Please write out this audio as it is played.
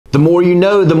The more you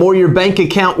know, the more your bank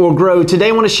account will grow. Today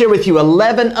I want to share with you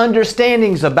 11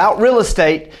 understandings about real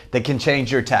estate that can change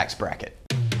your tax bracket.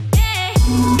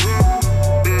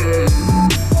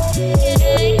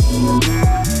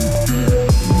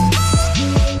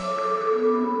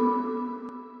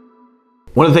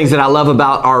 One of the things that I love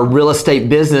about our real estate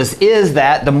business is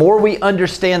that the more we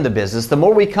understand the business, the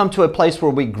more we come to a place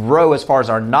where we grow as far as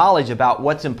our knowledge about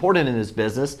what's important in this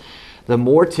business, the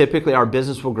more typically our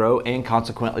business will grow, and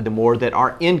consequently the more that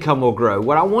our income will grow.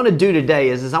 What I want to do today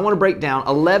is I want to break down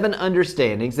 11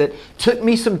 understandings that took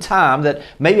me some time, that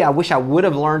maybe I wish I would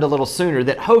have learned a little sooner,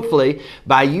 that hopefully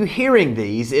by you hearing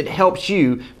these, it helps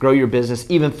you grow your business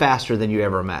even faster than you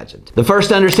ever imagined. The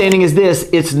first understanding is this: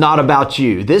 it's not about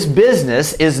you. This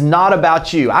business is not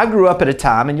about you. I grew up at a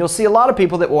time, and you'll see a lot of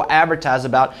people that will advertise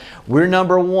about, we're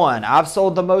number one, I've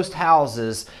sold the most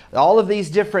houses, all of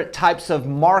these different types of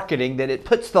marketing that it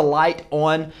puts the light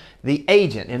on the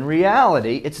agent. In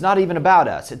reality, it's not even about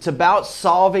us. It's about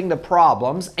solving the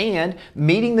problems and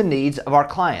meeting the needs of our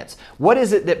clients. What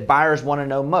is it that buyers want to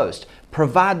know most?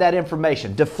 Provide that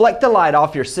information. Deflect the light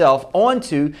off yourself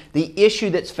onto the issue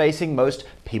that's facing most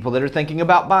people that are thinking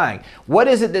about buying. What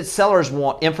is it that sellers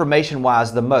want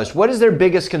information-wise the most? What is their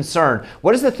biggest concern?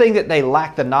 What is the thing that they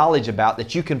lack the knowledge about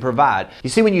that you can provide? You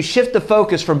see, when you shift the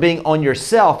focus from being on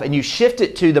yourself and you shift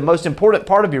it to the most important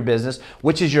part of your business,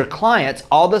 which is your clients,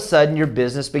 all of a sudden your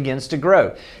business begins to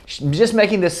grow. Just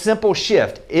making this simple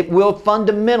shift, it will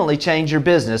fundamentally change your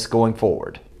business going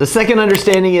forward. The second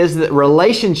understanding is that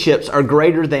relationships are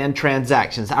greater than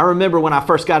transactions. I remember when I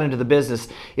first got into the business,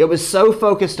 it was so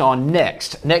focused on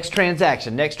next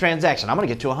transaction. I'm going to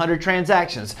get to 100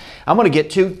 transactions. I'm going to get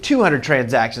to 200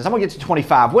 transactions. I'm going to get to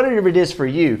 25, whatever it is for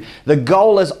you. The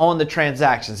goal is on the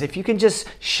transactions. If you can just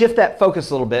shift that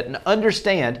focus a little bit and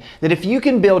understand that if you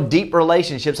can build deep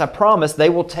relationships, I promise they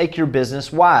will take your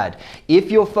business wide.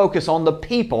 If you'll focus on the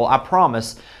people, I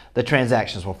promise the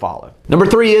transactions will follow. Number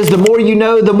 3 is the more you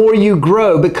know, the more you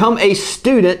grow. Become a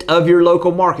student of your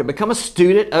local market. Become a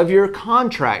student of your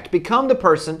contract. Become the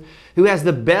person who has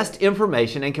the best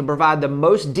information and can provide the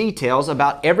most details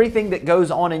about everything that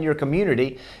goes on in your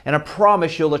community, and I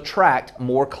promise you'll attract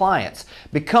more clients.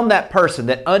 Become that person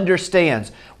that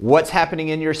understands what's happening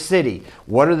in your city.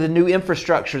 What are the new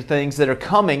infrastructure things that are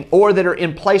coming or that are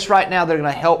in place right now that are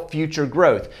going to help future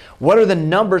growth? What are the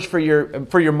numbers for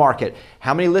your market?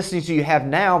 How many listings do you have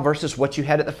now versus what you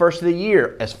had at the first of the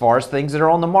year as far as things that are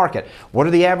on the market? What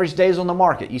are the average days on the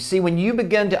market? You see, when you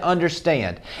begin to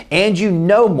understand and you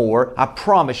know more, I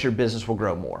promise your business will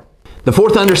grow more. The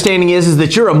fourth understanding is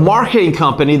that you're a marketing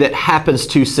company that happens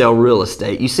to sell real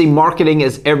estate. You see, marketing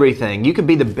is everything. You could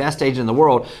be the best agent in the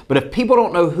world, but if people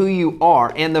don't know who you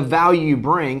are and the value you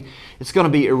bring, it's going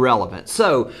to be irrelevant.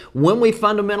 So when we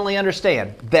fundamentally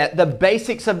understand that the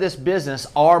basics of this business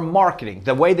are marketing,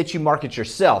 the way that you market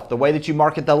yourself, the way that you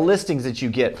market the listings that you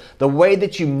get, the way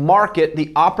that you market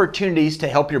the opportunities to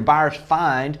help your buyers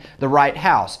find the right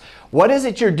house. What is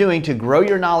it you're doing to grow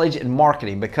your knowledge in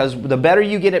marketing? Because the better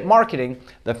you get at marketing,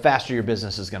 the faster your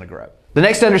business is going to grow. The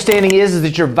next understanding is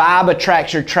that your vibe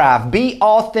attracts your tribe. Be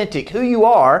authentic. Who you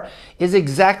are is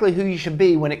exactly who you should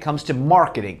be when it comes to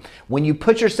marketing. When you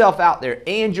put yourself out there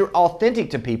and you're authentic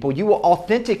to people, you will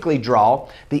authentically draw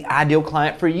the ideal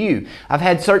client for you. I've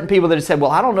had certain people that have said,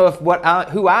 well, I don't know if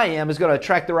who I am is going to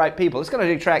attract the right people. It's going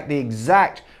to attract the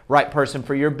exact right person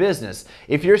for your business.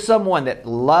 If you're someone that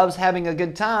loves having a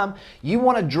good time, you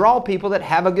want to draw people that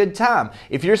have a good time.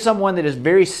 If you're someone that is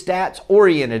very stats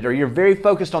oriented, or you're very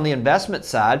focused on the investment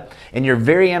side and you're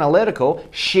very analytical,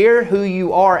 share who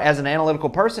you are as an analytical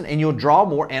person and you'll draw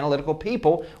more analytical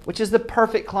people, which is the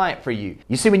perfect client for you.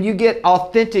 You see, when you get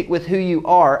authentic with who you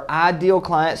are, ideal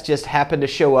clients just happen to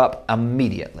show up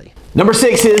immediately. Number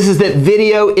 6 is that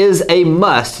video is a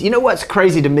must. You know what's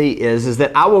crazy to me is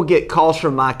that I will get calls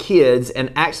from my kids,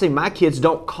 and actually my kids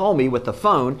don't call me with the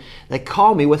phone, they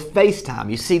call me with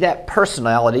FaceTime. You see that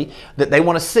personality that they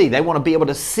want to see. They want to be able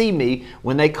to see me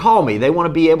when they call me. They want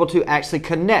to be able to actually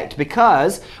connect,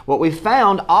 because what we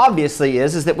found obviously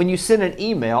is that when you send an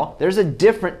email, there's a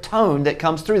different tone that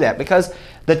comes through that, because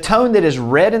the tone that is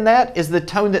read in that is the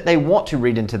tone that they want to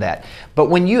read into that. But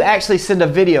when you actually send a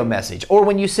video message, or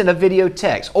when you send a video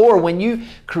text, or when you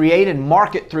create and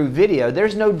market through video,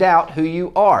 there's no doubt who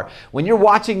you are. When you're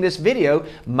watching this video,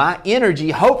 my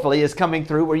energy hopefully is coming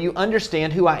through where you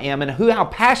understand who I am and how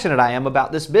passionate I am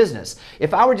about this business.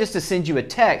 If I were just to send you a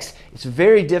text, it's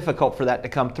very difficult for that to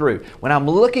come through. When I'm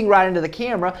looking right into the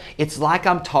camera, it's like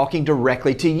I'm talking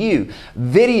directly to you.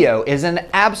 Video is an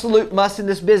absolute must in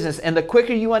this business, and the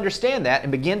quicker you understand that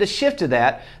and begin to shift to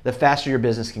that, the faster your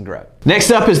business can grow.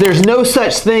 Next up is there's no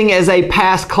such thing as a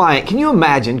past client. Can you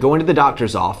imagine going to the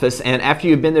doctor's office and after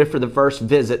you've been there for the first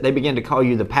visit, they begin to call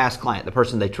you the past client, the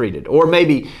person they treated? Or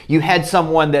maybe you had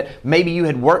someone that maybe you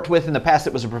had worked with in the past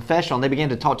that was a professional and they began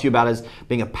to talk to you about as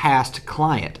being a past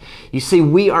client. You see,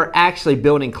 we are actually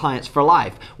building clients for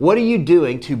life. What are you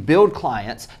doing to build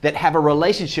clients that have a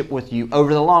relationship with you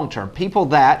over the long term? People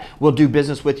that will do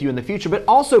business with you in the future, but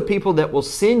also people that will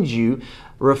send you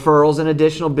referrals and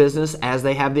additional business as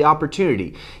they have the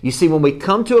opportunity. You see, when we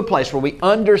come to a place where we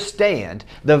understand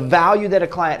the value that a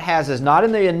client has is not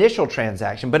in the initial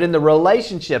transaction, but in the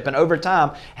relationship and over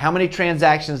time, how many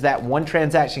transactions that one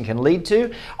transaction can lead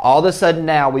to, all of a sudden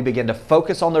now we begin to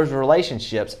focus on those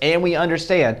relationships and we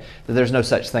understand that there's no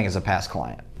such thing as a past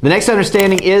client. The next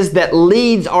understanding is that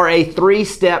leads are a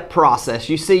three-step process.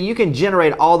 You see, you can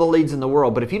generate all the leads in the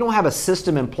world, but if you don't have a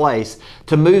system in place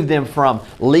to move them from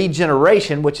lead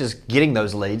generation, which is getting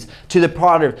those leads, to the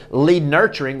part of lead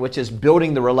nurturing, which is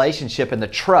building the relationship and the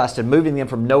trust and moving them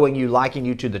from knowing you, liking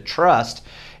you to the trust,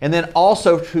 and then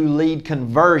also to lead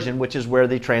conversion, which is where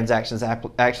the transactions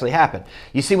actually happen.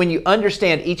 You see, when you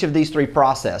understand each of these three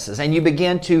processes and you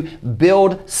begin to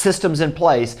build systems in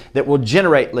place that will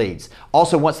generate leads.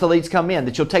 Also, once the leads come in,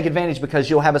 that you'll take advantage because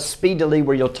you'll have a speed to lead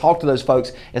where you'll talk to those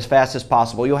folks as fast as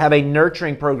possible. You'll have a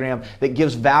nurturing program that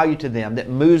gives value to them, that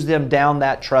moves them down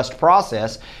that trust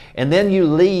process. And then you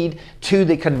lead to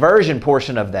the conversion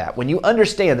portion of that. When you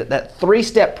understand that that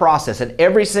three-step process and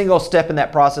every single step in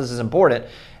that process is important,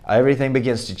 everything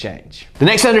begins to change. The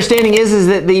next understanding is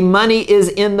that the money is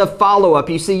in the follow-up.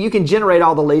 You see, you can generate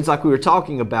all the leads like we were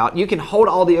talking about. You can hold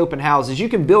all the open houses. You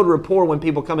can build rapport when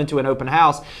people come into an open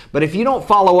house. But if you don't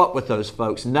follow up with those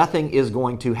folks, nothing is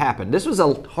going to happen. This was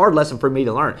a hard lesson for me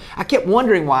to learn. I kept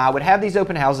wondering why I would have these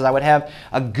open houses. I would have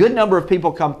a good number of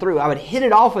people come through. I would hit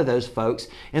it off with those folks,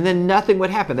 and then nothing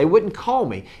would happen. They wouldn't call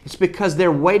me. It's because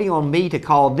they're waiting on me to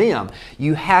call them.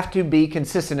 You have to be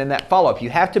consistent in that follow-up.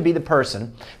 You have to be the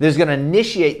person that is going to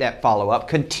initiate that follow-up,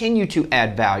 continue to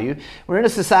add value. We're in a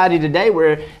society today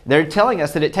where they're telling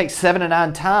us that it takes 7 to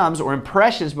 9 times or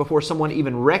impressions before someone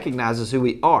even recognizes who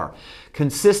we are.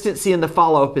 Consistency in the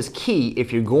follow-up is key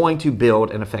if you're going to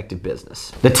build an effective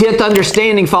business. The 10th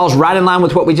understanding falls right in line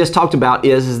with what we just talked about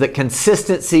is that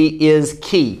consistency is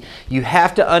key. You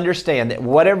have to understand that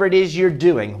whatever it is you're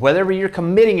doing, whatever you're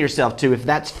committing yourself to, if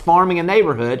that's farming a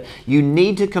neighborhood, you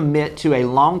need to commit to a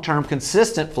long-term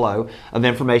consistent flow of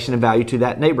information and value to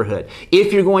that neighborhood.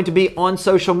 If you're going to be on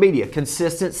social media,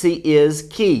 consistency is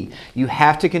key. You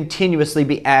have to continuously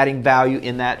be adding value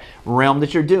in that realm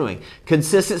that you're doing.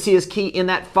 Consistency is key in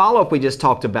that follow-up we just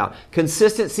talked about.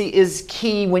 Consistency is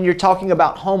key when you're talking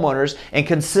about homeowners and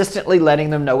consistently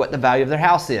letting them know what the value of their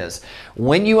house is.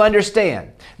 When you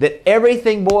understand that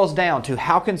everything boils down to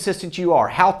how consistent you are,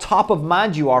 how top of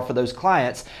mind you are for those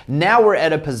clients, now we're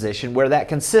at a position where that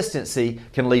consistency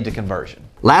can lead to conversion.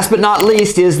 Last but not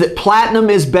least is that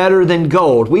platinum is better than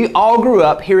gold. We all grew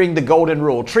up hearing the golden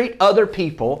rule. Treat other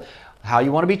people how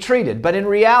you want to be treated. But in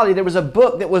reality, there was a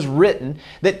book that was written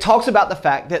that talks about the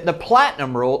fact that the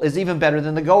platinum rule is even better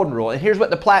than the golden rule. And here's what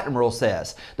the platinum rule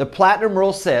says. The platinum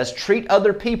rule says, treat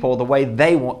other people the way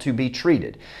they want to be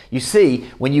treated. You see,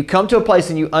 when you come to a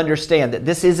place and you understand that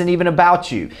this isn't even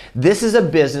about you, this is a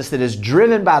business that is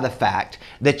driven by the fact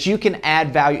that you can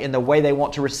add value in the way they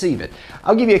want to receive it.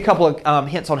 I'll give you a couple of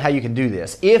hints on how you can do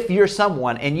this. If you're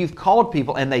someone and you've called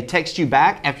people and they text you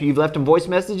back after you've left them voice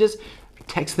messages,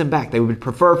 text them back. They would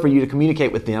prefer for you to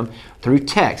communicate with them through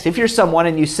text. If you're someone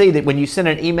and you see that when you send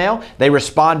an email, they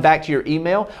respond back to your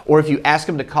email, or if you ask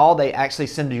them to call, they actually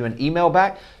send you an email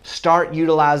back, start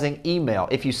utilizing email.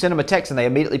 If you send them a text and they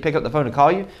immediately pick up the phone to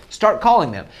call you, start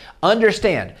calling them.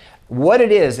 Understand what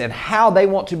it is and how they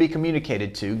want to be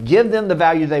communicated to. Give them the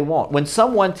value they want. When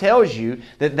someone tells you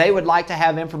that they would like to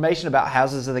have information about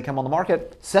houses as they come on the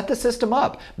market, set the system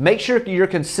up. Make sure you're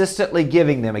consistently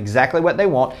giving them exactly what they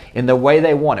want in the way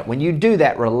they want it. When you do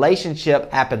that, relationship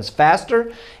happens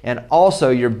faster and also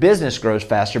your business grows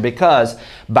faster because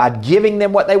by giving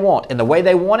them what they want in the way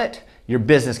they want it, your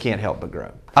business can't help but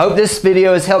grow. I hope this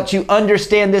video has helped you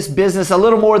understand this business a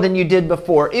little more than you did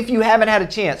before. If you haven't had a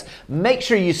chance, make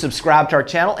sure you subscribe to our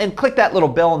channel and click that little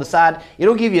bell on the side.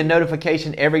 It'll give you a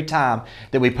notification every time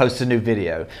that we post a new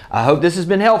video. I hope this has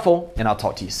been helpful, and I'll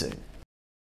talk to you soon.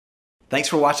 Thanks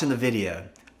for watching the video.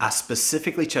 I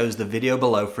specifically chose the video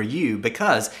below for you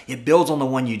because it builds on the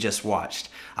one you just watched.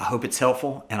 I hope it's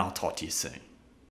helpful, and I'll talk to you soon.